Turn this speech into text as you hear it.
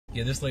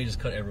Yeah, this lady just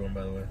cut everyone,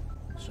 by the way.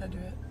 Should I do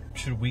it?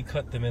 Should we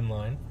cut them in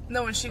line?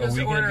 No, when she goes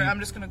to order, I'm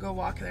just gonna go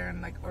walk there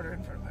and like order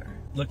in front of her.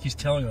 Look, he's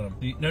telling on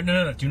him.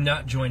 No. Do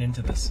not join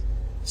into this.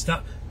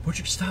 Stop.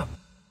 Stop.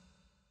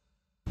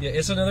 Yeah,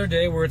 it's another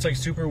day where it's like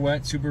super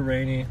wet, super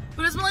rainy.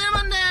 But it's Malena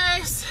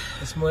Mondays!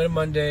 It's Malena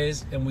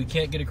Mondays, and we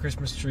can't get a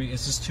Christmas tree.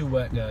 It's just too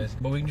wet, guys.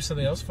 But we can do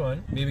something else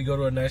fun. Maybe go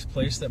to a nice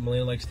place that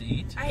Malena likes to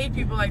eat. I hate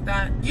people like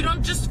that. You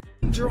don't just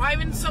drive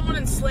into someone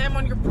and slam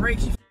on your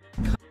brakes, you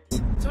cunt.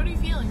 So what are you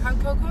feeling? Hot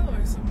cocoa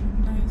or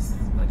some nice,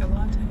 like a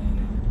latte?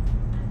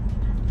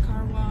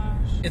 Car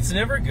wash? It's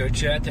never good,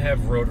 chat, to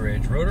have road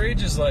rage. Road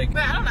rage is like...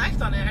 But I don't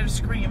act on it, I just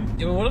scream.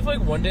 Yeah, but what if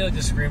like one day like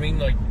the screaming,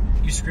 like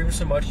you scream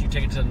so much you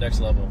take it to the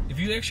next level? If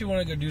you actually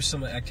want to go do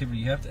some activity,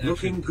 you have to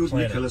actually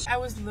plan it. I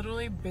was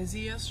literally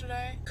busy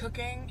yesterday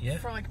cooking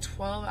for like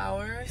 12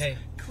 hours,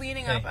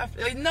 cleaning up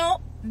after. Like no,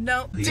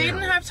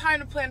 didn't have time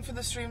to plan for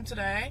the stream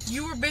today.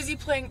 You were busy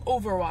playing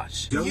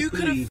Overwatch. You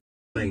could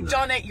have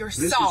done it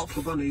yourself. This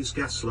is Bunny's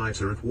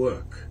gaslighter at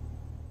work.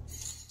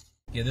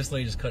 Yeah, this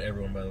lady just cut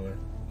everyone, by the way.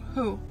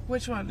 Who?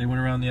 Which one? They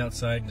went around the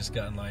outside and just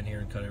got in line here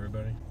and cut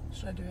everybody.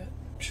 Should I do it?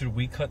 Should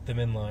we cut them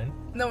in line?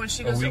 No, when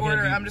she goes to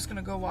order, I'm just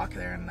gonna go walk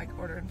there and like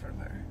order in front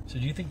of her. So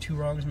do you think two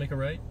wrongs make a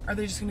right? Are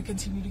they just gonna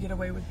continue to get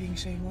away with being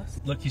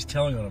shameless? Look, he's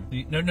telling on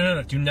him.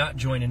 No. Do not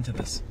join into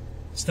this.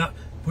 Stop.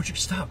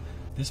 Stop.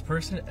 This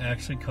person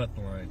actually cut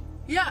the line.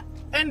 Yeah,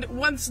 and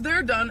once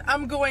they're done,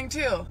 I'm going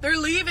too. They're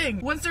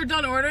leaving. Once they're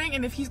done ordering,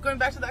 and if he's going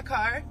back to that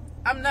car,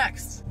 I'm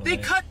next. Malena. They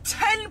cut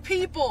 10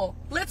 people.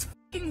 Let's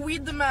fucking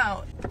weed them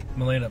out.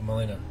 Malena.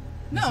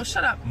 No,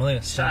 shut up.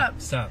 Malena, stop.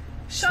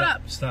 Shut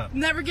up. Stop.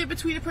 Never get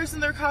between a person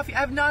and their coffee.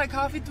 I've not had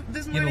coffee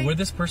this morning. Yeah, but what if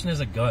this person has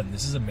a gun?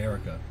 This is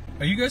America.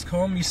 Are you guys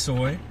calling me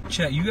soy?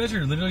 Chat, you guys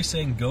are literally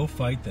saying go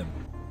fight them.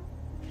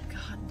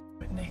 God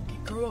damn it,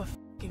 Nick. Grow a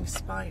fucking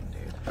spine,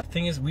 dude.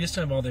 Thing is, we just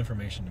don't have all the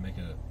information to make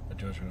a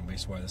judgment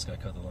based on why this guy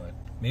cut the line.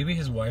 Maybe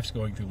his wife's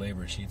going through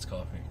labor and she needs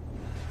coffee.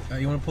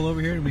 You want to pull over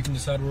here and we can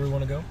decide where we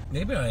want to go?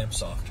 Maybe I am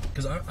soft.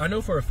 Because I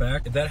know for a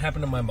fact, if that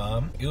happened to my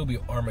mom, it would be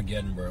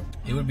Armageddon, bro.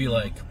 It would be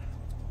like,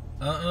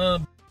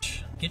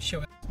 get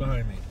your ass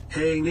behind me.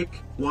 Hey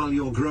Nick, while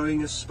you're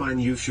growing a spine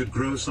you should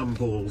grow some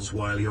balls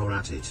while you're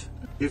at it.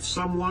 If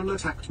someone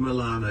attacked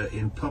Malena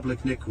in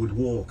public, Nick would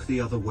walk the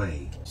other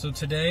way. So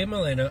today,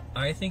 Malena,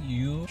 I think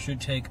you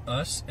should take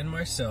us and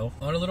myself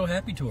on a little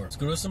happy tour. Let's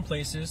go to some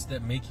places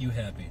that make you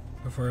happy,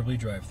 preferably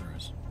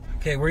drive-thrus.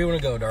 Okay, where do you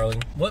want to go,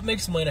 darling? What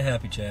makes Malena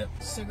happy, chat?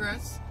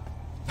 Cigarettes.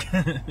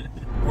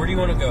 Where do you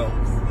want to go?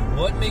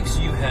 What makes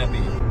you happy?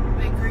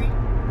 Bakery.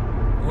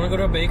 You want to go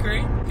to a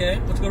bakery?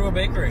 Okay, let's go to a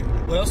bakery.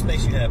 What else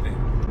makes you happy?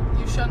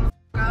 You shut the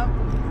f*** up.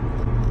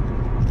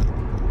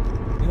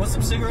 You want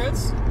some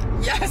cigarettes?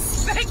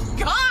 Yes, thank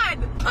God!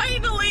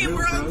 Finally,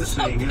 we're on to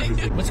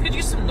something. Let's get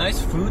you some nice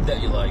food that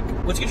you like.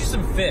 Let's get you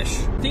some fish.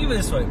 Think of it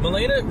this way.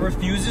 Malena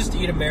refuses to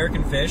eat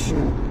American fish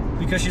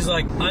because she's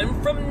like, I'm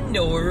from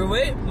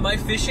Norway. My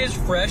fish is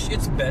fresh.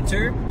 It's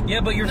better. Yeah,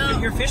 but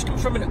your fish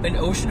comes from an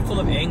ocean full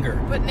of anger.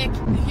 But Nick,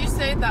 if you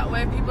say it that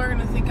way, people are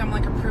going to think I'm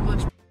like a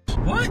privileged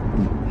What?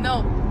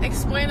 No,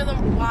 explain to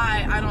them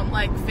why I don't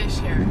like fish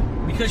here.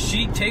 Because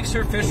she takes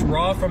her fish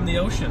raw from the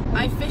ocean.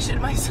 I fish it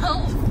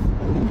myself.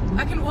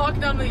 I can walk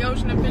down to the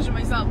ocean and fish it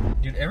myself.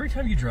 Dude, every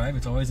time you drive,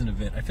 it's always an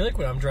event. I feel like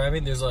when I'm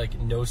driving, there's like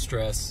no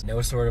stress,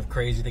 no sort of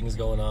crazy things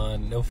going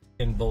on, no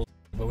f***ing bullshit.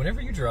 But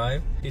whenever you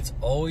drive, it's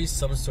always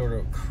some sort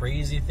of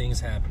crazy things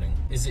happening.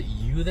 Is it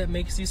you that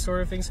makes these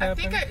sort of things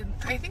happen?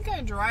 I think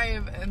I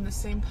drive in the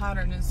same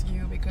pattern as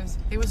you because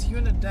it was you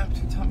and Adept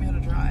who taught me how to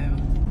drive.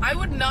 I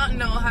would not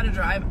know how to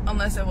drive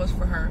unless it was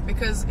for her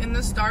because in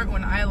the start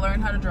when I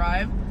learned how to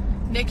drive,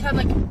 Nick had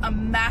like a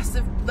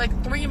massive,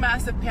 like 3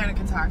 massive panic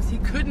attacks. He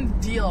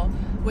couldn't deal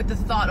with the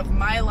thought of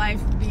my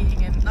life being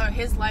in, or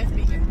his life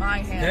being in my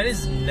hands. That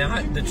is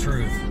not the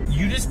truth.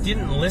 You just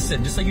didn't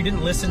listen, just like you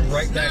didn't listen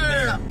right back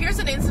there. No. Here's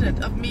an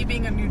incident of me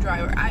being a new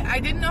driver.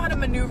 I didn't know how to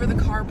maneuver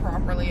the car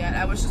properly yet.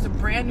 I was just a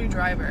brand new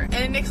driver.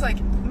 And Nick's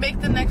like,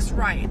 make the next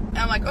right. And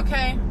I'm like,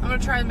 okay, I'm gonna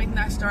try to make the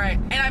next right.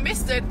 And I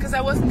missed it because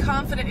I wasn't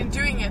confident in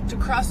doing it to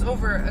cross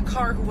over a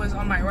car who was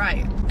on my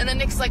right. And then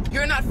Nick's like,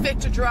 you're not fit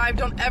to drive,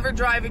 don't ever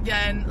drive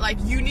again. Like,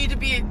 you need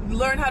to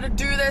learn how to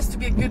do this to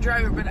be a good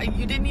driver. But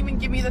you didn't even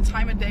give me the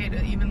time of day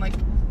to even like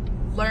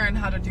learn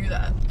how to do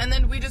that. And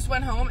then we just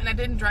went home and I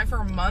didn't drive for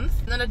a month.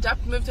 And then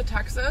Adept moved to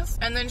Texas.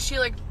 And then she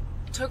like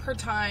took her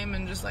time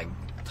and just like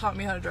taught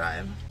me how to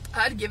drive. I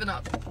had given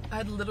up. I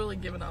had literally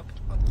given up.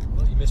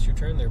 Well, you missed your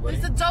turn there, buddy.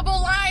 It's a double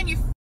line, you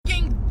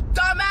fucking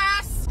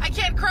dumbass! I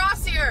can't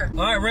cross here!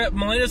 Alright, we're at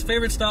Malena's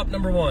favorite stop,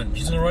 number 1.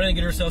 She's gonna run in and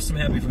get herself some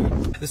happy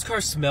food. This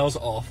car smells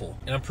awful.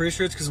 And I'm pretty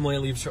sure it's because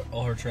Malena leaves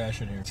all her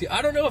trash in here. See,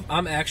 I don't know if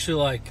I'm actually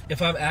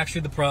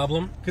the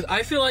problem. Because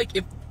I feel like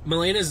if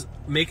Malena's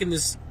making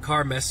this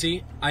car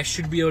messy, I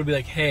should be able to be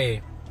like,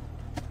 hey,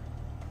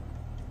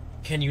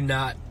 can you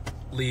not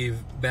leave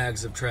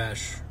bags of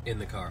trash in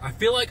the car? I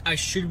feel like I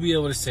should be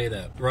able to say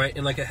that, right?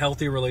 In like a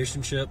healthy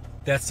relationship,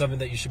 that's something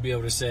that you should be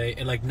able to say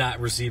and like not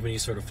receive any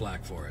sort of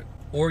flack for it.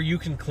 Or you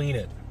can clean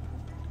it.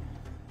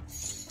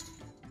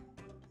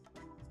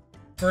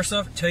 First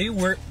off, tell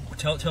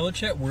the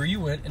chat where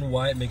you went and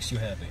why it makes you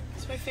happy.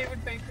 It's my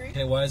favorite bakery.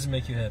 Okay, why does it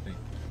make you happy?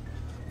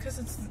 Because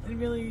it's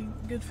really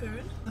good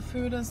food. The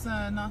food is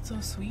not so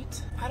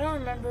sweet. I don't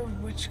remember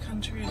which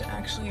country it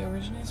actually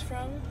originates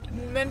from.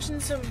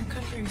 Mention some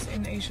countries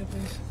in Asia,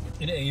 please.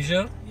 In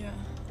Asia? Yeah.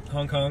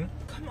 Hong Kong?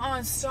 Come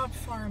on, stop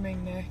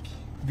farming, Nick.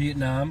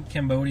 Vietnam,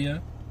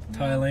 Cambodia,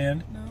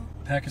 Thailand, No.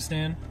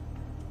 Pakistan,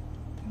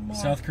 More.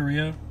 South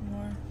Korea,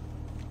 More.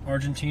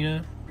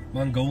 Argentina,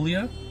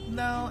 Mongolia,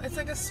 No, it's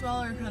like a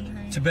smaller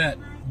country. Tibet,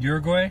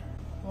 Uruguay,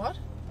 What?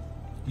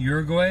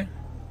 Uruguay,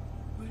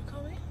 What do you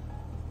call me?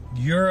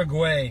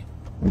 Uruguay.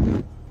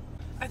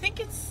 I think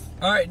it's...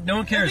 Alright, no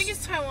one cares. I think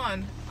it's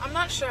Taiwan. I'm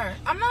not sure.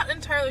 I'm not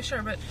entirely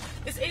sure, but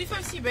it's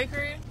 85C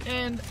Bakery,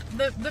 and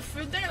the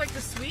food there, like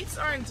the sweets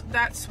aren't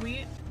that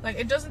sweet. Like,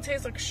 it doesn't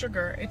taste like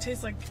sugar. It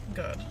tastes like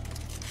good.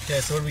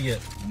 Okay, so what do we get?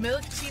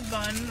 Milk tea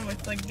bun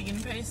with like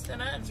bean paste in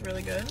it. It's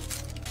really good.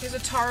 Here's a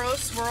taro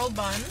swirl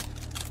bun.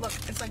 Look,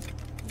 it's like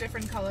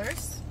different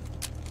colors.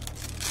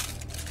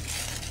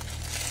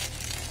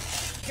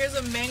 Here's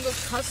a mango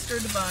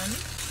custard bun.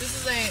 This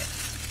is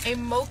a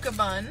mocha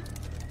bun.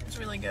 It's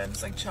really good.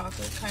 It's like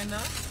chocolate, kind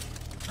of.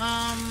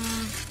 I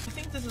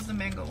think this is the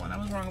mango one. I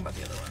was wrong about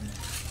the other one.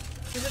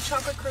 Here's a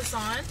chocolate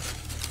croissant.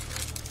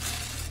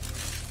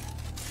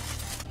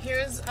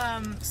 Here's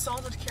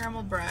salted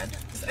caramel bread.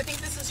 I think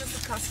this is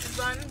just a custard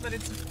bun, but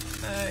it's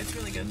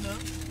really good though.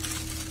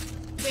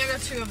 I think I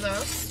got 2 of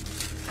those,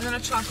 and then a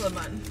chocolate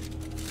bun.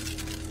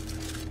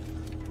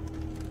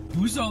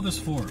 Who's all this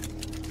for?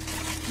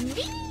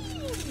 Me.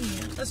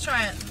 Let's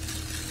try it.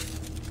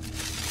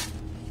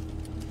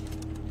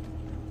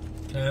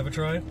 Can I have a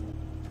try?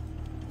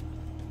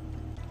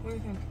 What do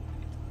you think?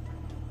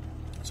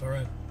 It's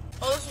alright.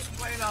 Oh, this was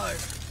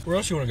 $20. Where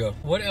else you want to go?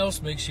 What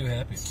else makes you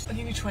happy? I'll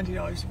give you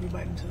 $20 if you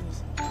bite into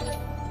this.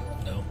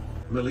 No.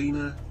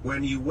 Malena,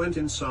 when you went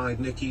inside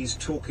Nicky's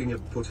talking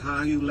about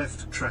how you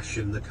left trash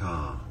in the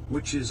car,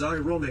 which is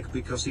ironic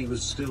because he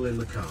was still in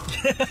the car.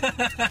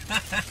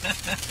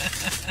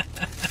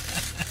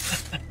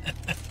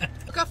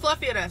 Look how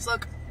fluffy it is,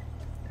 look.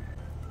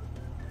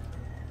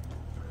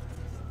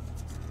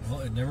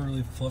 Well, it never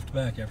really fluffed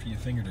back after you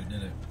fingered it,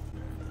 did it?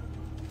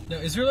 Now,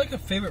 is there like a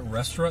favorite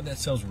restaurant that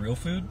sells real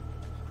food?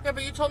 Yeah,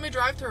 but you told me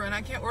drive-through and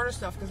I can't order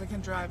stuff because I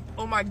can't drive.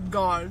 Oh my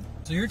god.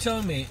 So you're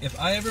telling me if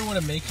I ever want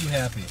to make you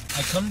happy,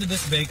 I come to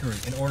this bakery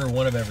and order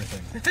one of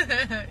everything.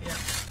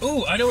 Yeah.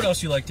 Ooh, I know what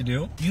else you like to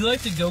do. You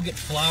like to go get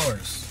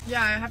flowers.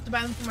 Yeah, I have to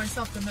buy them for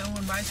myself because no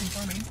one buys them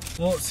for me.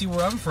 Well, see,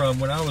 where I'm from,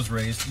 when I was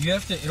raised, you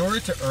have to, in order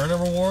to earn a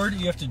reward,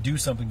 you have to do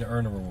something to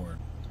earn a reward.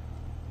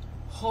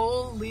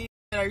 Holy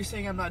shit, are you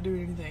saying I'm not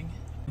doing anything?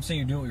 I'm saying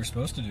you're doing what you're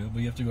supposed to do, but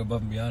you have to go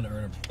above and beyond to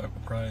earn a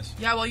prize.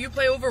 Yeah, well, you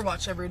play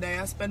Overwatch every day.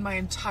 I spend my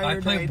entire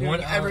day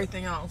doing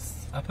everything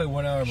else. I play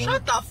 1 hour.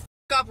 Shut the f***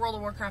 up, World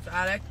of Warcraft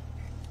addict.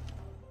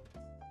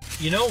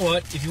 You know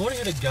what? If you want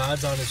to hear the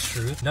God's honest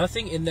truth,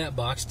 nothing in that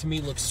box to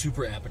me looks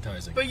super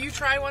appetizing. But you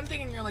try one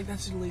thing and you're like,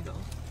 that's illegal.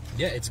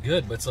 Yeah, it's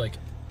good, but it's like,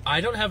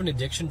 I don't have an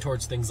addiction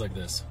towards things like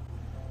this.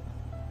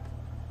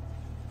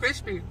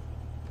 Crispy.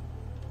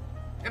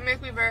 It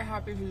makes me very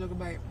happy if you took a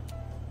bite.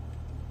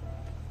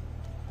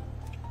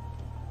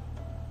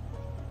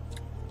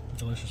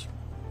 Delicious.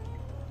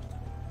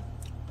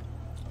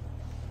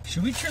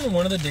 Should we turn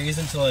one of the days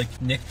into like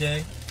Nick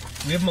Day?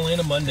 We have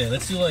Malena Monday.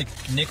 Let's do like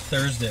Nick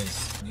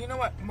Thursdays. Do you know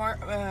what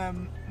March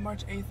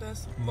 8th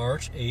is?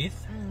 March 8th?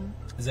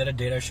 Is that a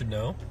date I should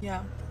know?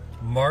 Yeah.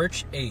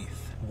 March 8th.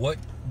 What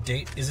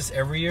date? Is this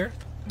every year?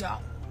 Yeah.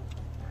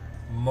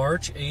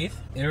 March 8th?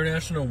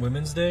 International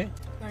Women's Day?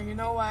 Now you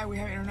know why we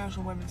have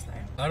International Women's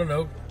Day. I don't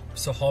know.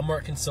 So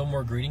Hallmark can sell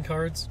more greeting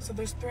cards? So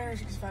there's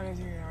 365 days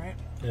a year, right?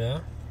 Yeah.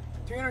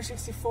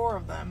 364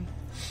 of them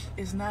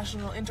is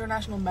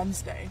International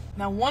Men's Day.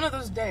 Now one of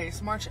those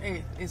days, March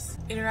 8th, is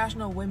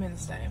International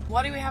Women's Day.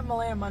 Why do we have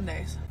Malena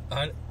Mondays?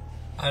 I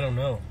don't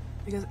know.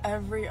 Because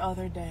every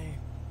other day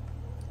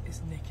is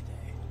Nick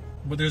Day.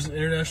 But there's an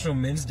International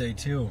Men's Day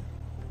too.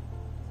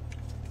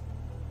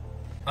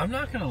 I'm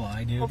not gonna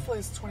lie, dude. Hopefully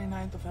it's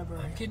 29th of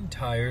February. I'm getting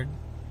tired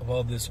of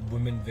all this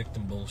women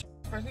victim bullshit.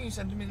 First thing you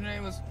said to me today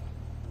was,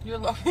 you're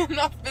lucky I'm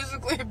not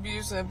physically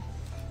abusive.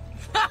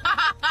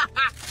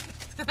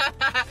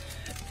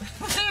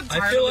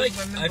 I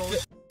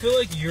feel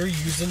like you're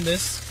using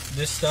this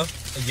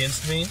stuff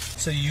against me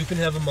so you can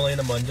have a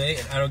Malena Monday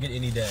and I don't get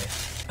any day.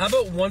 How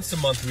about once a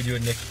month we do a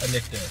Nick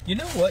Day? You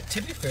know what?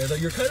 To be fair though,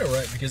 you're kind of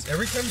right because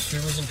every time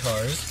streamers in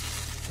cars,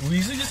 we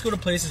usually just go to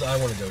places I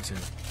want to go to.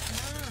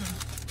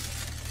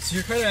 So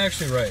you're kind of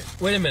actually right.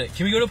 Wait a minute.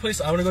 Can we go to a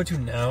place I want to go to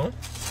now?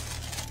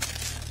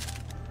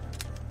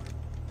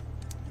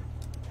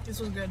 This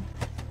was good.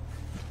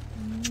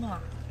 Mwah.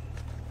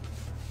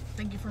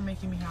 Thank you for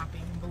making me happy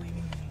and believing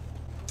in me.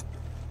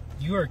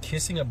 You are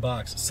kissing a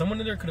box. Someone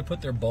in there could have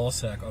put their ball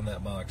sack on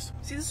that box.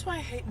 See, this is why I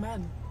hate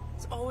men.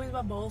 It's always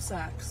about ball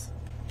sacks.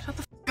 Shut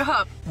the f***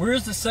 up. Where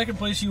is the second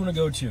place you want to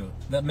go to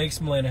that makes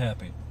Malena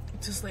happy?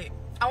 To sleep.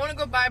 I want to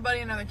go buy Buddy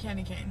another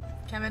candy cane.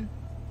 Kevin?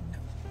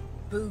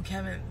 Boo,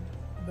 Kevin.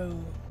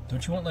 Boo.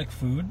 Don't you want like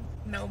food?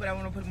 No, but I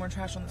want to put more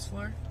trash on this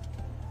floor.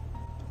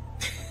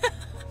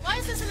 Why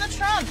is this in the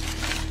trunk?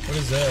 What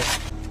is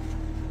that?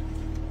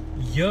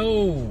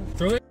 Yo,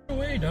 throw that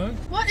away, dog.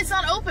 What? It's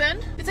not open.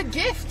 It's a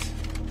gift.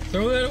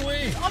 Throw that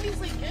away. It's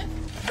obviously a gift.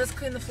 Let's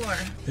clean the floor.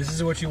 This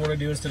is what you want to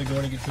do instead of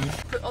going to get food?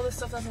 Put all this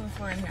stuff that's on the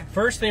floor in here.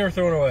 First thing we're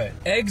throwing away,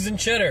 eggs and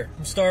cheddar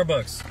from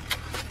Starbucks.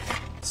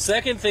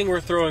 Second thing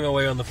we're throwing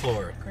away on the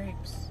floor,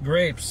 Grapes.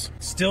 grapes,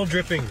 still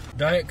dripping,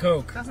 Diet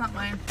Coke. That's not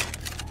mine.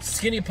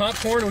 Skinny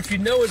popcorn, which you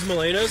know is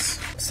Malena's.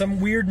 Some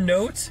weird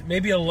note,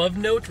 maybe a love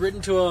note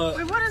written to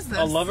Wait, what is this?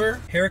 a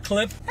lover. Hair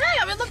clip. Hey,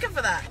 I've been looking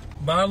for that.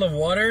 Bottle of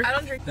water. I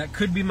don't drink. That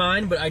could be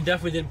mine, but I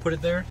definitely didn't put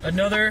it there.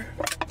 Another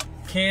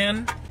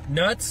can,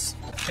 nuts.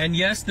 And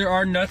yes, there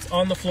are nuts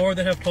on the floor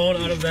that have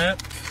fallen out of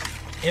that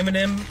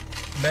M&M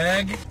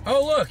bag.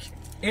 Oh look,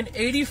 an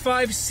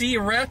 85C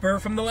wrapper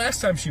from the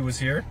last time she was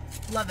here.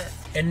 Love it.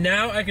 And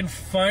now I can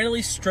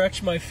finally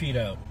stretch my feet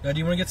out. Now, do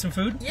you want to get some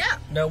food? Yeah.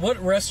 Now,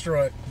 what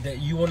restaurant that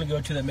you want to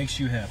go to that makes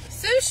you happy?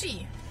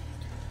 Sushi.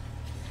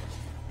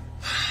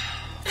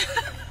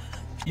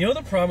 You know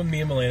the problem with me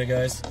and Malena,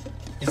 guys,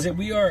 is that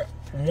we are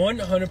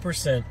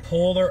 100%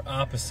 polar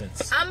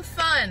opposites. I'm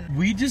fun.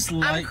 We just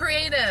like... I'm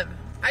creative.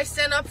 I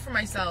stand up for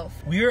myself.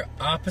 We are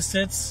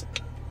opposites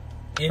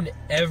in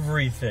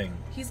everything.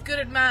 He's good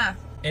at math.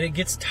 And it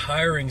gets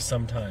tiring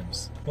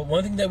sometimes. But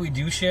one thing that we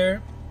do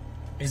share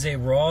is a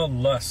raw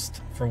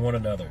lust for one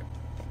another.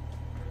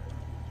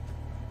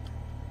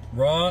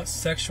 Raw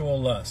sexual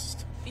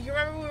lust. You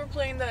remember we were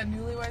playing that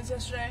Newlyweds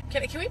yesterday?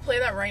 Can we play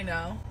that right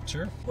now?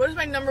 Sure. What is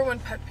my number one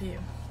pet peeve?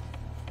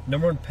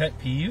 Number one pet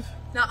peeve?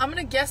 Now, I'm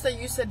gonna guess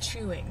that you said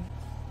chewing.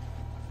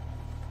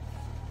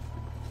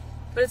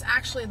 But it's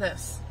actually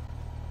this.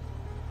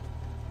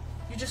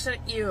 You just said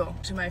ew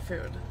to my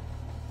food.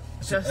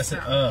 I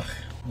said, ugh.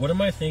 What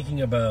am I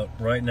thinking about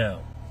right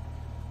now?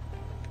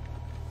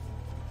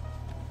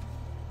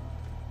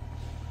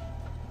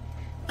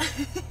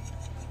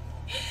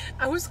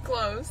 I was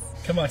close.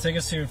 Come on, take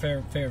us to your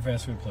favorite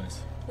fast food place.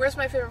 Where's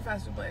my favorite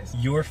fast food place?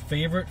 Your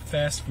favorite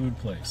fast food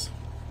place.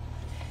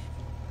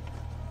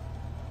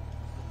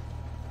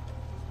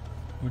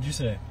 What'd you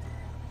say?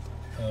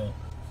 Oh.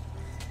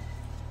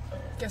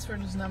 Guess where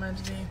it's not meant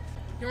to be.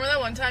 You remember that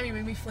one time you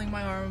made me fling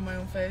my arm in my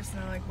own face, and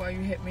I'm like, "Wow, you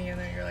hit me," and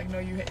then you're like, "No,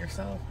 you hit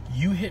yourself."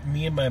 You hit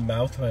me in my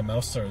mouth, and my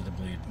mouth started to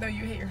bleed. No,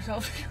 you hit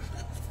yourself.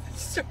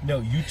 No,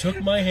 you took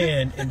my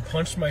hand and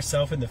punched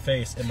myself in the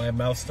face, and my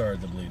mouth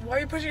started to bleed. Why are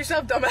you pushing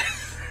yourself,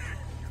 dumbass?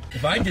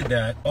 If I did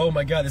that, oh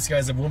my god, this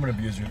guy's a woman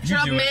abuser. You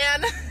Shut do up,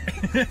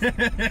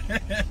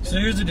 it. man. So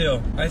here's the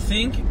deal. I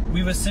think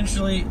we've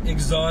essentially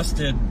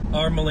exhausted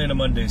our Malena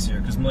Mondays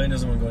here, because Malena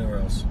doesn't want to go anywhere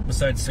else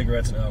besides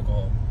cigarettes and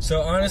alcohol.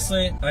 So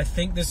honestly, I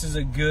think this is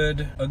a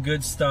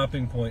good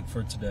stopping point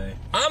for today.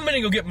 I'm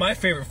gonna go get my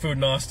favorite food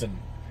in Austin,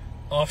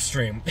 off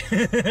stream,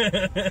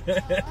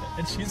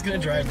 and she's gonna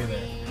drive me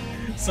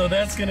there. So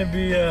that's gonna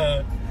be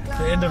the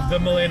end of the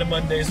Malena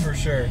Mondays for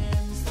sure.